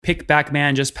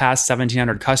PickBackMan just passed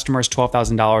 1,700 customers,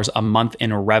 $12,000 a month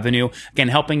in revenue. Again,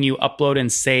 helping you upload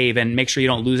and save and make sure you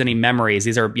don't lose any memories.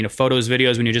 These are, photos,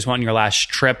 videos when you just went on your last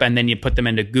trip, and then you put them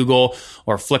into Google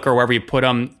or Flickr, wherever you put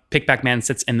them. PickBackMan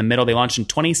sits in the middle. They launched in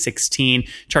 2016,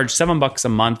 charge $7 a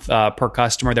month per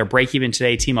customer. Their break even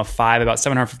today, team of 5, about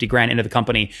 750 grand into the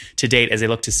company to date as they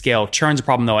look to scale. Churn's a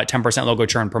problem though at 10% logo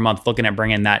churn per month, looking at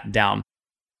bringing that down.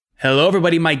 Hello,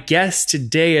 everybody. My guest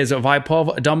today is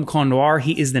Vaibhav Damkondwar.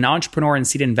 He is an entrepreneur and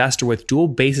seed investor with dual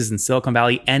bases in Silicon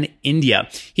Valley and India.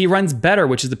 He runs Better,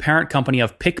 which is the parent company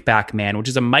of PickBackMan, which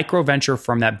is a micro venture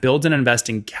firm that builds and invests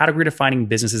in category-defining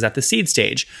businesses at the seed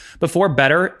stage. Before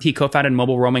Better, he co-founded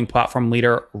mobile roaming platform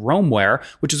leader Roamware,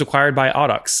 which was acquired by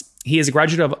Audux. He is a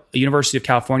graduate of University of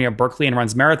California, Berkeley, and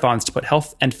runs marathons to put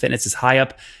health and fitness as high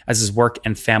up as his work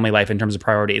and family life in terms of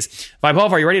priorities.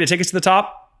 Vaibhav, are you ready to take us to the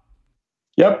top?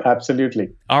 Yep, absolutely.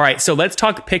 All right, so let's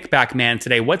talk PickBackMan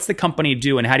today. What's the company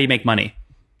do and how do you make money?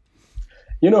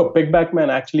 PickBackMan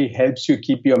actually helps you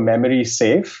keep your memory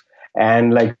safe.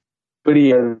 And like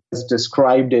somebody has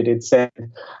described it, it said,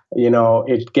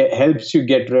 helps you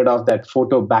get rid of that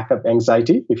photo backup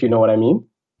anxiety, if you know what I mean.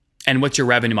 And what's your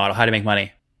revenue model? How do you make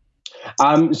money?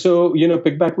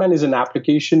 PickBackMan is an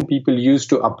application people use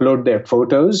to upload their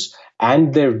photos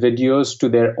and their videos to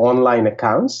their online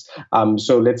accounts.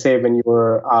 So let's say when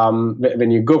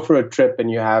you go for a trip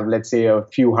and you have, let's say, a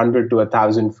few hundred to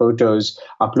 1,000 photos,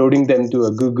 uploading them to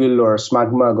a Google or a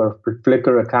SmugMug or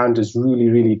Flickr account is really,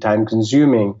 really time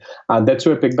consuming. That's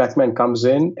where PickBackMan comes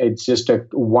in. It's just a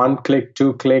 1-click,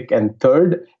 2-click, and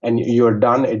third, and you're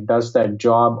done. It does that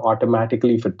job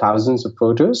automatically for thousands of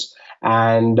photos.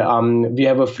 And we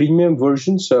have a freemium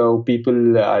version, so people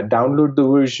download the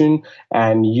version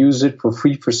and use it for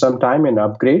free for some time and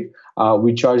upgrade.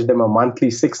 We charge them a monthly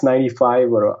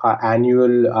 $6.95 or annual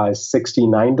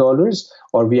 $69,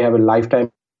 or we have a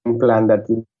lifetime plan that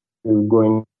we're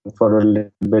going for a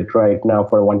little bit right now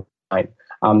for one time.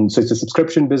 So it's a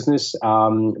subscription business.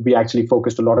 We actually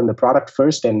focused a lot on the product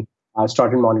first and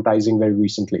started monetizing very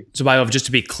recently. So, Vaibhav, just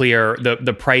to be clear,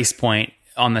 the price point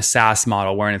on the SaaS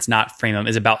model, where it's not freemium,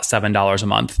 is about $7 a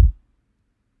month.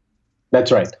 That's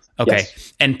right. Okay.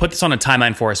 Yes. And put this on a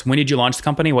timeline for us. When did you launch the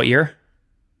company? What year?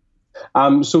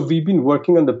 So we've been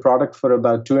working on the product for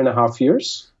about 2.5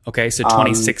 years. Okay. So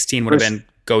 2016 would have been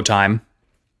go time.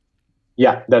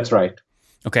 Yeah, that's right.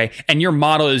 Okay. And your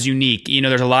model is unique.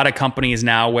 There's a lot of companies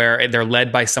now where they're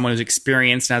led by someone who's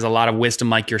experienced and has a lot of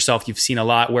wisdom like yourself. You've seen a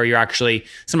lot where you're actually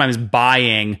sometimes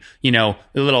buying,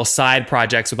 little side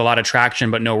projects with a lot of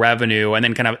traction, but no revenue, and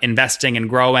then kind of investing and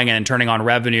growing and then turning on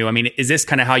revenue. I mean, is this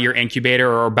kind of how your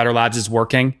incubator or Better Labs is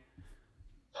working?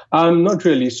 Not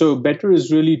really. So Better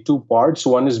is really 2 parts.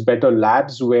 One is Better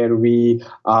Labs, where we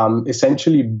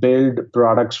essentially build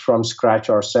products from scratch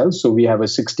ourselves. So we have a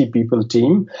 60-people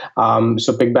team.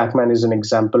 So PickBackMan is an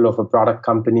example of a product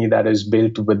company that is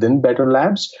built within Better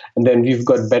Labs. And then we've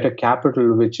got Better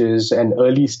Capital, which is an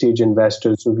early stage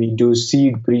investor. So we do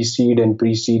seed, pre-seed, and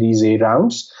pre-series A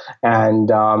rounds. And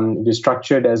we're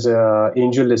structured as an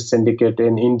AngelList syndicate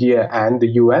in India and the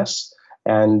US.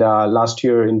 And last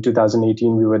year in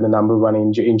 2018, we were the number one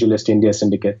AngelList India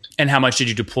syndicate. And how much did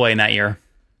you deploy in that year?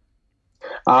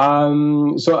 I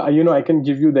can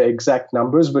give you the exact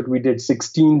numbers, but we did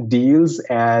 16 deals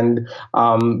and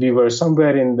we were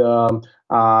somewhere in the,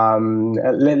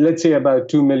 let's say about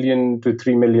 $2 million to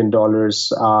 $3 million,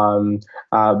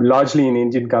 largely in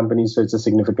Indian companies. So it's a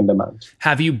significant amount.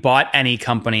 Have you bought any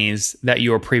companies that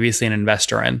you were previously an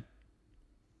investor in?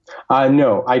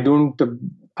 No, I don't.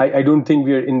 I don't think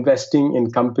we're investing in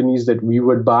companies that we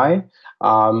would buy.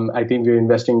 I think we're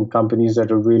investing in companies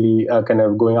that are really kind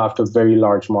of going after very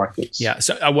large markets. Yeah.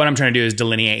 So what I'm trying to do is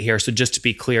delineate here. So just to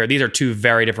be clear, these are 2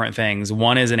 very different things.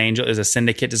 One is a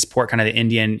syndicate to support kind of the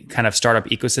Indian kind of startup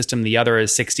ecosystem. The other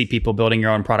is 60 people building your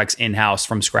own products in-house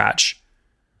from scratch.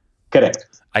 Correct.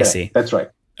 I see. That's right.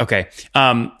 Okay.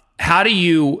 How do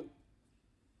you,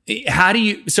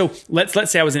 so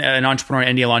let's say I was an entrepreneur in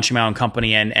India launching my own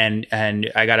company and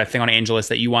I got a thing on AngelList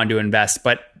that you wanted to invest,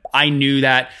 but I knew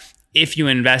that if you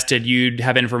invested, you'd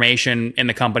have information in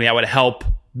the company that would help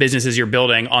businesses you're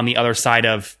building on the other side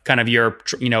of kind of your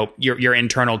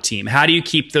internal team. How do you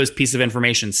keep those pieces of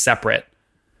information separate?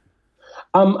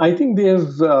 I think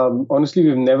honestly,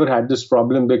 we've never had this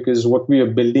problem because what we are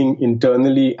building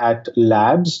internally at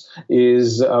Labs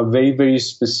is very, very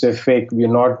specific. We're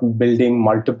not building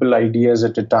multiple ideas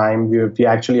at a time. We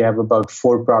actually have about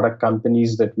 4 product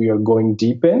companies that we are going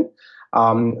deep in.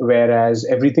 Whereas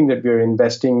everything that we're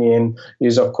investing in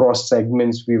is across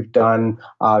segments. We've done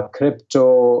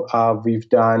crypto, we've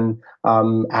done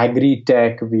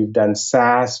agri-tech, we've done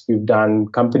SaaS, we've done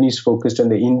companies focused on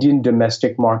the Indian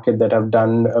domestic market that have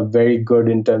done very good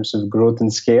in terms of growth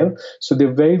and scale. So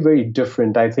they're very, very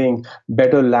different. I think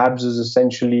Better Labs is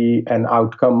essentially an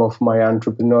outcome of my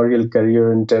entrepreneurial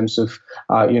career in terms of,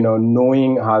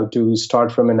 knowing how to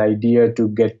start from an idea to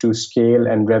get to scale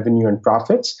and revenue and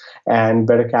profits. And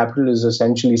Better Capital is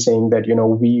essentially saying that,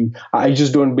 I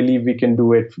just don't believe we can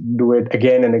do it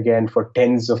again and again for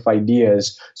tens of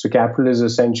ideas. So Capital is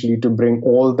essentially to bring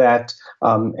all that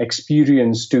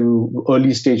experience to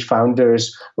early stage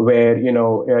founders where,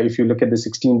 if you look at the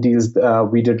 16 deals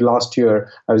we did last year,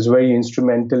 I was very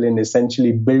instrumental in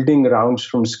essentially building rounds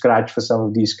from scratch for some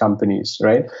of these companies,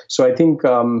 right? So I think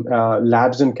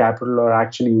Labs and Capital are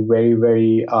actually very,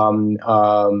 very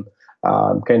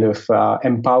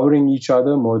empowering each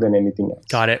other more than anything else.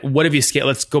 Got it. What have you scaled?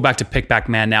 Let's go back to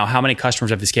PickBackMan now. How many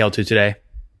customers have you scaled to today?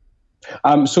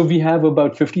 So we have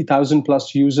about 50,000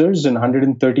 plus users in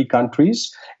 130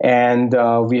 countries, and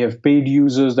we have paid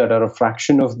users that are a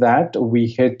fraction of that. We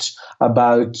hit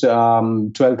about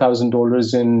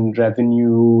 $12,000 in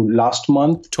revenue last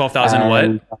month. 12,000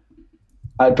 what?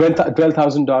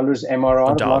 $12,000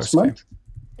 MRR last month.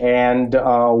 And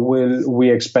we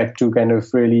expect to kind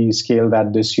of really scale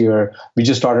that this year. We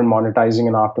just started monetizing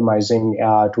and optimizing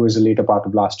towards the later part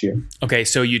of last year. Okay,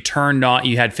 so you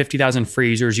had 50,000 free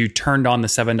users. You turned on the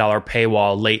 $7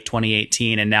 paywall late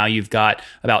 2018, and now you've got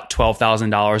about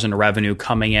 $12,000 in revenue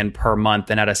coming in per month.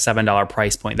 And at a $7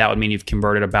 price point, that would mean you've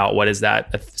converted about, what is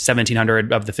that,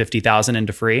 1,700 of the 50,000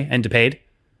 into paid?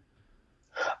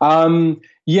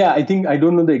 Yeah, I think I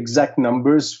don't know the exact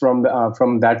numbers from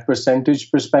that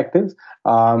percentage perspective,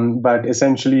 but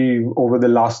essentially over the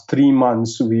last 3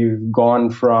 months we've gone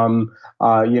from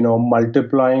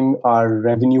multiplying our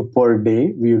revenue per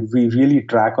day. We really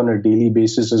track on a daily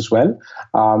basis as well,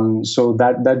 so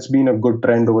that's been a good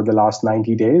trend over the last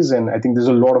 90 days, and I think there's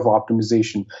a lot of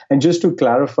optimization. And just to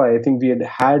clarify, I think we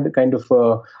had kind of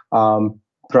a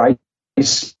price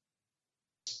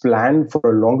plan for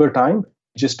a longer time.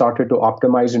 Just started to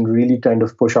optimize and really kind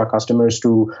of push our customers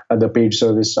to the paid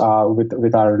service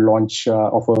with our launch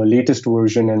of our latest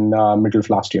version in middle of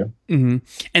last year. Mm-hmm.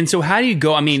 And so how do you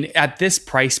go? I mean, at this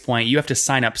price point, you have to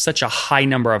sign up such a high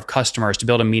number of customers to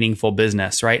build a meaningful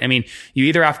business, right? I mean, you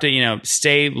either have to,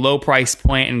 stay low price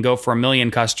point and go for 1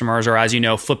 million customers, or as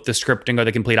flip the script and go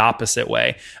the complete opposite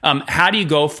way. How do you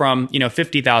go from,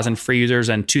 50,000 free users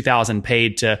and 2,000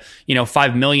 paid to,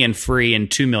 5 million free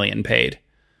and 2 million paid?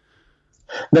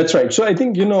 That's right. So I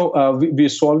think, we're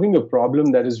solving a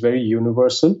problem that is very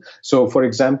universal. So, for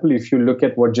example, if you look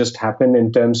at what just happened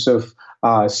in terms of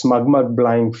SmugMug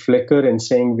buying Flickr and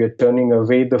saying we're turning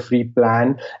away the free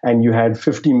plan, and you had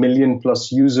 50 million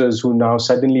plus users who now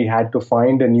suddenly had to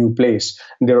find a new place.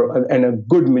 And a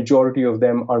good majority of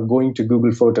them are going to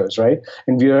Google Photos, right?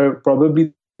 And we are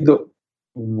probably the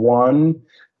one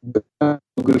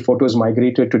Google Photos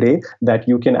migrator today that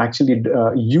you can actually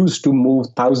use to move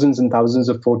thousands and thousands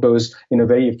of photos in a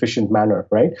very efficient manner,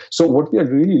 right? So what we are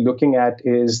really looking at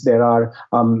is there are,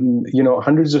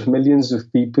 hundreds of millions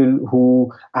of people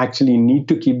who actually need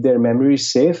to keep their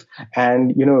memories safe.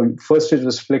 And, first it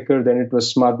was Flickr, then it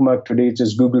was SmugMug, today it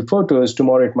is Google Photos,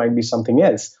 tomorrow it might be something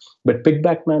else. But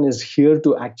PickBackMan is here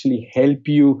to actually help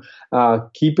you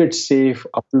keep it safe,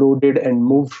 uploaded, and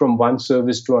move from one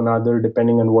service to another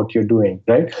depending on what you're doing,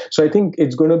 right? So I think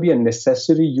it's going to be a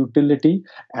necessary utility,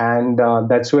 and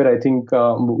that's where I think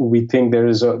we think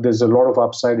there's a lot of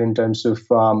upside in terms of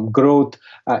growth.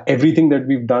 Everything that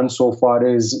we've done so far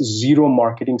is zero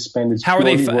marketing spend. It's how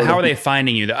are they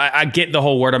finding you? I get the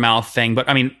whole word of mouth thing, but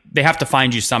I mean, they have to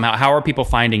find you somehow. How are people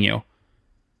finding you?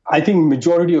 I think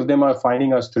majority of them are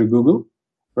finding us through Google,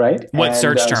 right? What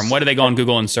search term? What do they go on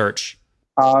Google and search?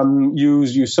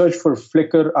 You search for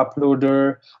Flickr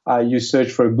uploader, you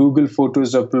search for Google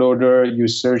Photos uploader, you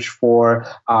search for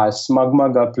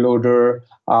SmugMug uploader,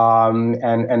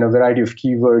 and a variety of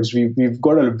keywords. We've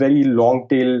got a very long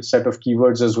tail set of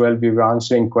keywords as well. We were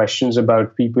answering questions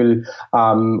about people,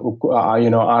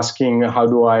 asking how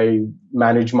do I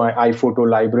manage my iPhoto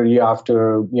library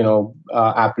after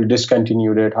Apple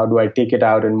discontinued it. How do I take it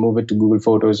out and move it to Google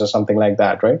Photos or something like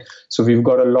that, right? So we've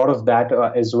got a lot of that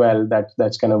as well.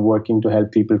 That's kind of working to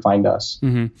help people find us.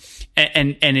 Mm-hmm.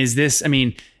 And is this? I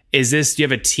mean, do you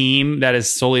have a team that is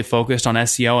solely focused on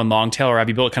SEO and long tail, or have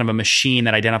you built kind of a machine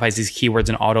that identifies these keywords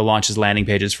and auto launches landing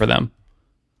pages for them?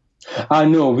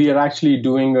 No, we are actually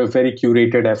doing a very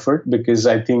curated effort because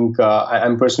I think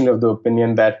I'm personally of the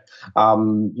opinion that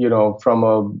from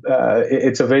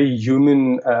it's a very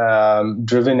human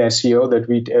driven SEO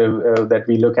that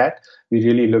we look at. We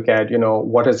really look at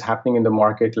what is happening in the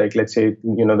market. Like let's say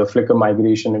the Flickr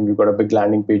migration, and we've got a big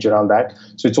landing page around that.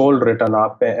 So it's all written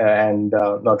up and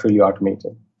not really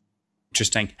automated.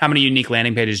 Interesting. How many unique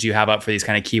landing pages do you have up for these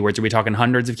kind of keywords? Are we talking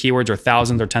hundreds of keywords or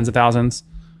thousands or tens of thousands?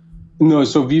 No,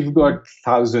 so we've got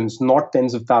thousands, not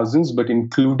tens of thousands, but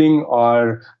including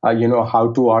our,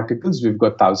 how-to articles, we've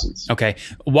got thousands. Okay.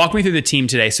 Walk me through the team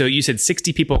today. So you said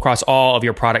 60 people across all of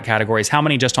your product categories. How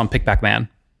many just on PickBackMan?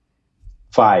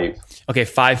 5. Okay,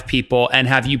 5 people. And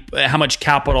how much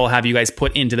capital have you guys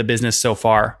put into the business so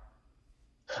far?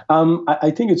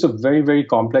 I think it's a very, very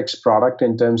complex product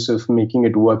in terms of making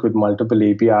it work with multiple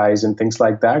APIs and things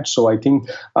like that. So I think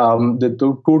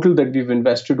the total that we've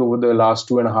invested over the last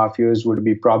 2.5 years would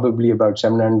be probably about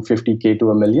 750K to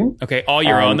 $1 million. Okay, all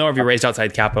your own though, or have you raised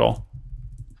outside capital?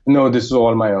 No, this is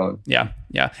all my own. Yeah.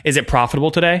 Is it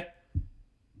profitable today?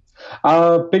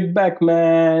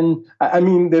 PickBackMan, I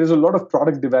mean, there is a lot of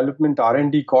product development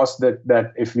R&D costs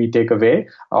that if we take away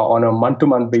on a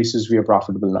month-to-month basis, we are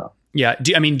profitable now. Yeah.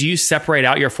 Do you separate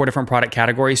out your 4 different product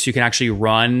categories so you can actually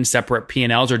run separate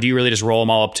P&Ls, or do you really just roll them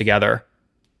all up together?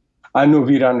 No,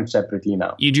 we run it separately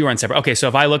now. You do run separate. Okay, so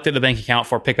if I looked at the bank account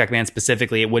for PickBackMan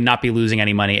specifically, it would not be losing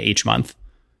any money each month.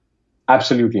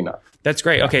 Absolutely not. That's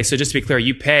great. Okay, so just to be clear,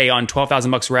 you pay on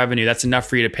 $12,000 revenue. That's enough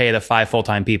for you to pay the 5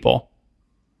 full-time people.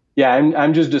 Yeah,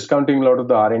 I'm just discounting a lot of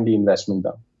the R&D investment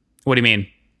though. What do you mean?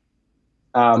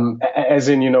 As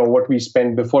in, what we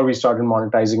spent before we started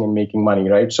monetizing and making money,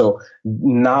 right? So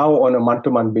now on a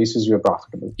month-to-month basis, we are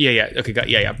profitable. Yeah. Okay,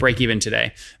 yeah. Break even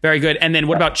today. Very good. And then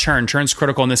what about churn? Churn's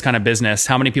critical in this kind of business.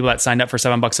 How many people that signed up for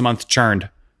 $7 a month churned?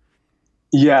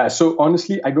 Yeah, so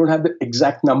honestly, I don't have the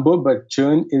exact number, but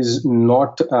churn is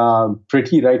not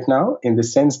pretty right now in the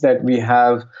sense that we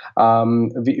have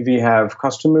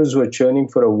customers who are churning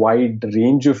for a wide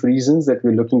range of reasons that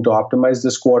we're looking to optimize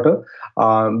this quarter.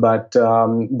 But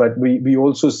we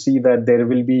also see that there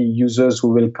will be users who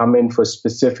will come in for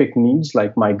specific needs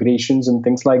like migrations and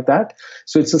things like that.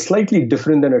 So it's a slightly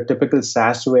different than a typical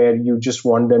SaaS where you just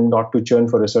want them not to churn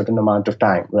for a certain amount of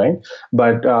time, right?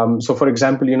 But so for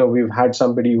example, we've had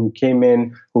somebody who came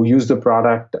in, who used the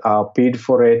product, paid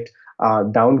for it,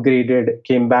 downgraded,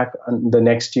 came back the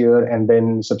next year, and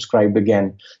then subscribed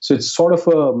again. So it's sort of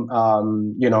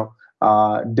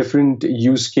a different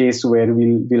use case where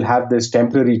we'll have this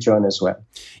temporary churn as well.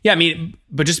 Yeah,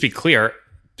 but just to be clear,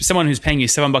 someone who's paying you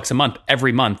 $7 a month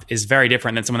every month is very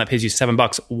different than someone that pays you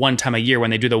 $7 one time a year when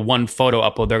they do the one photo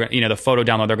upload. They're the photo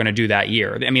download they're going to do that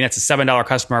year. That's a $7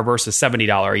 customer versus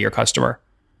 $70 a year customer.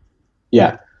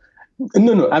 Yeah.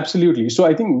 No, absolutely. So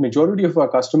I think majority of our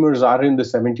customers are in the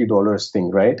 $70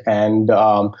 thing, right? And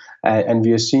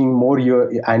we are seeing more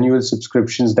annual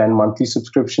subscriptions than monthly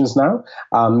subscriptions now.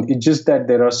 It's just that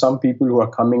there are some people who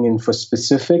are coming in for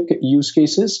specific use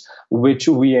cases, which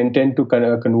we intend to kind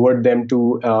of convert them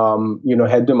to,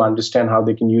 help them understand how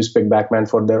they can use PickBackMan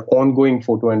for their ongoing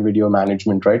photo and video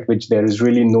management, right? Which there is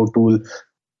really no tool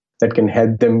that can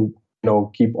help them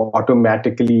keep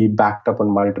automatically backed up on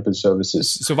multiple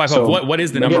services. So Vaibhav, what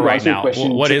is the number right now?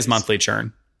 What is monthly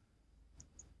churn?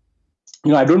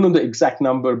 I don't know the exact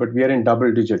number, but we are in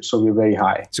double digits, so we're very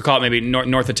high. So call it maybe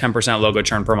north of 10% logo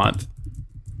churn per month.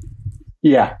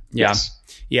 Yeah. Yes.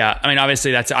 Yeah.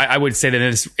 Obviously I would say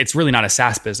that it's really not a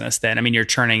SaaS business then. You're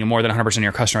churning more than 100% of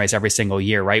your customer base every single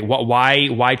year, right?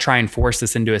 Why try and force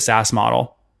this into a SaaS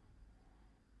model?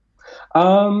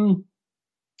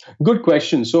 Good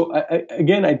question. So I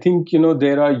think,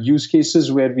 there are use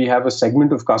cases where we have a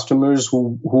segment of customers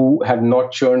who have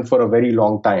not churned for a very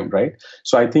long time, right?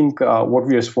 So I think what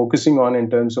we are focusing on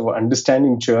in terms of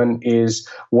understanding churn is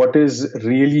what is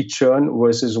really churn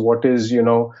versus what is,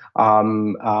 use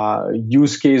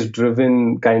case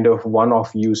driven kind of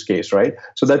one-off use case, right?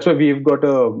 So that's why we've got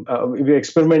we're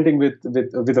experimenting with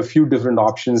a few different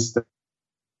options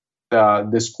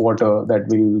this quarter that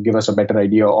will give us a better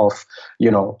idea of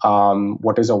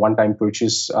what is a one-time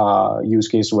purchase use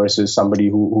case versus somebody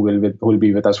who will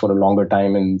be with us for a longer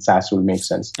time, and SaaS will make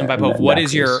sense. And Vaibhav,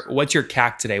 what's your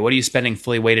CAC today? What are you spending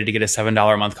fully weighted to get a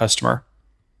 $7 a month customer?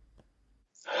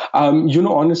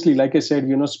 Honestly, like I said,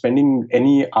 we're not spending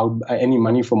any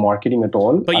money for marketing at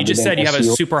all. But you just said you have a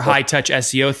super high touch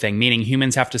SEO thing, meaning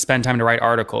humans have to spend time to write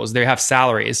articles. They have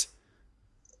salaries.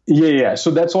 Yeah.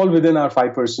 So that's all within our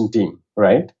 5-person team,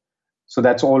 right? So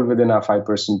that's all within our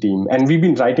 5-person team. And we've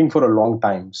been writing for a long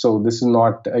time. So this is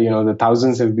not, the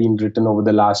thousands have been written over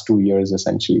the last 2 years,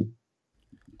 essentially.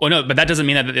 Well, no, but that doesn't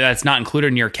mean that that's not included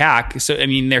in your CAC. So, I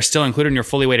mean, they're still included in your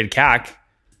fully weighted CAC.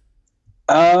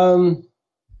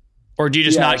 Or do you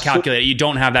just not calculate it? You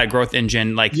don't have that growth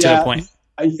engine to the point.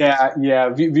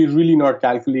 We're really not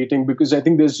calculating because I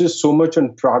think there's just so much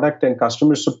on product and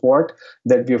customer support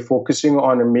that we're focusing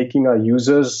on and making our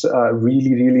users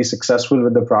really, really successful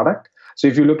with the product. So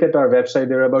if you look at our website,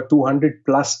 there are about 200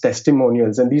 plus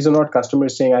testimonials. And these are not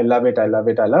customers saying, I love it, I love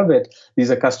it, I love it. These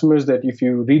are customers that if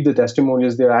you read the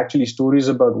testimonials, they're actually stories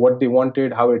about what they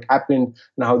wanted, how it happened,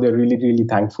 and how they're really, really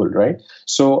thankful, right?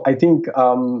 So I think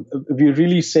we're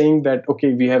really saying that,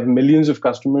 okay, we have millions of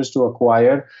customers to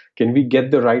acquire. Can we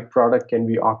get the right product? Can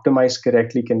we optimize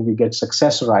correctly? Can we get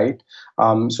success right?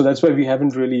 So that's why we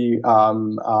haven't really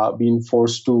been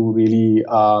forced to really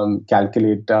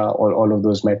calculate all of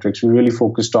those metrics. We're really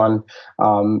focused on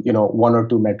one or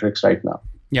two metrics right now.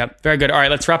 Yep, very good. All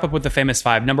right, let's wrap up with the famous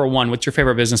five. Number one, what's your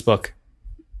favorite business book?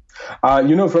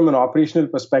 From an operational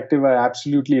perspective, I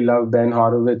absolutely love Ben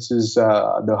Horowitz's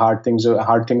The Hard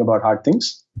Thing About Hard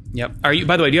Things. Yep.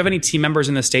 By the way, do you have any team members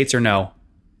in the States or no?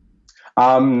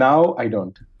 Now I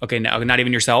don't. Okay, now not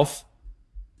even yourself?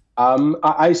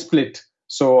 I split.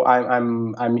 So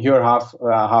I'm here half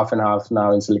and half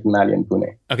now in Silicon Valley and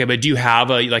Pune. Okay, but do you have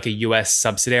a US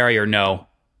subsidiary or no?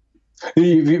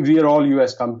 We are all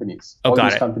US companies. Oh, all got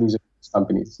these it.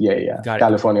 Companies. Yeah. Got it.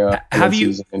 California. Have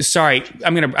you? Sorry,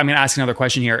 I'm gonna ask another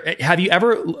question here. Have you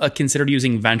ever considered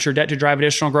using venture debt to drive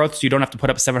additional growth, so you don't have to put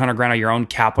up $700,000 of your own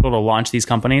capital to launch these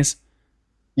companies?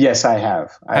 Yes, I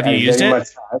have. Have you used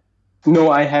it?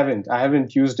 No, I haven't. I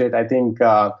haven't used it. I think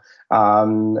for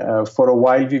a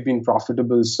while we've been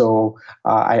profitable, so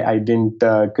I didn't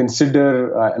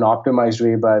consider an optimized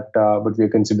way, but we're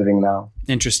considering now.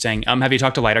 Interesting. Have you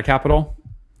talked to Lighter Capital?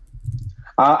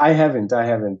 I haven't.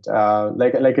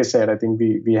 Like I said, I think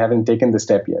we haven't taken the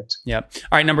step yet. Yep.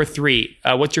 All right. Number three.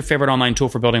 What's your favorite online tool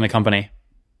for building the company?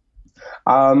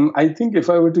 I think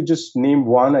if I were to just name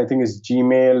one, I think it's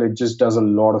Gmail. It just does a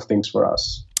lot of things for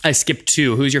us. I skipped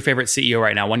two. Who's your favorite CEO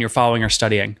right now? One you're following or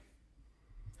studying?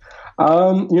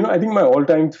 I think my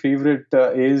all-time favorite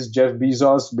is Jeff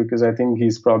Bezos, because I think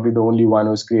he's probably the only one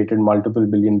who's created multiple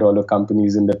billion-dollar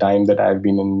companies in the time that I've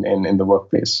been in the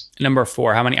workplace. Number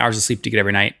four, how many hours of sleep do you get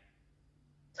every night?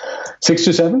 6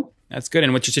 to 7. That's good.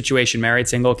 And what's your situation? Married,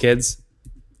 single, kids?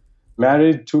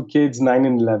 Married, 2 kids, 9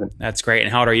 and 11. That's great.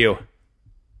 And how old are you?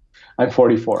 I'm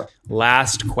 44.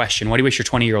 Last question. What do you wish your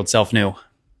 20-year-old self knew?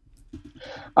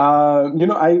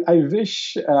 I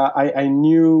wish I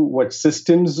knew what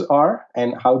systems are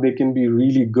and how they can be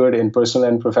really good in personal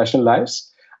and professional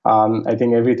lives. I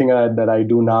think everything that I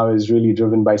do now is really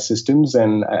driven by systems,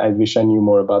 and I wish I knew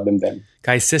more about them then.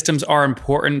 Guys, systems are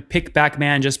important.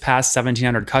 PickBackMan just passed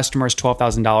 1,700 customers,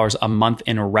 $12,000 a month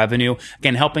in revenue.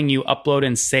 Again, helping you upload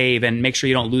and save and make sure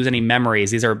you don't lose any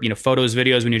memories. These are photos,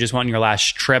 videos when you just went on your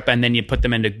last trip, and then you put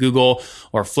them into Google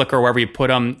or Flickr, wherever you put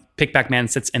them. PickBackMan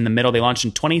sits in the middle. They launched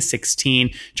in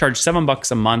 2016, charge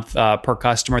 $7 a month per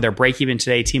customer. Their break-even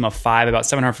today, team of 5, about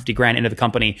 $750,000 into the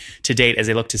company to date as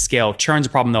they look to scale. Churn's a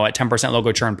problem though at 10%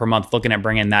 logo churn per month, looking at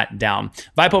bringing that down.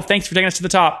 Vaibhav, thanks for taking us to the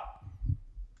top.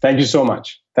 Thank you so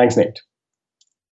much. Thanks, Nate.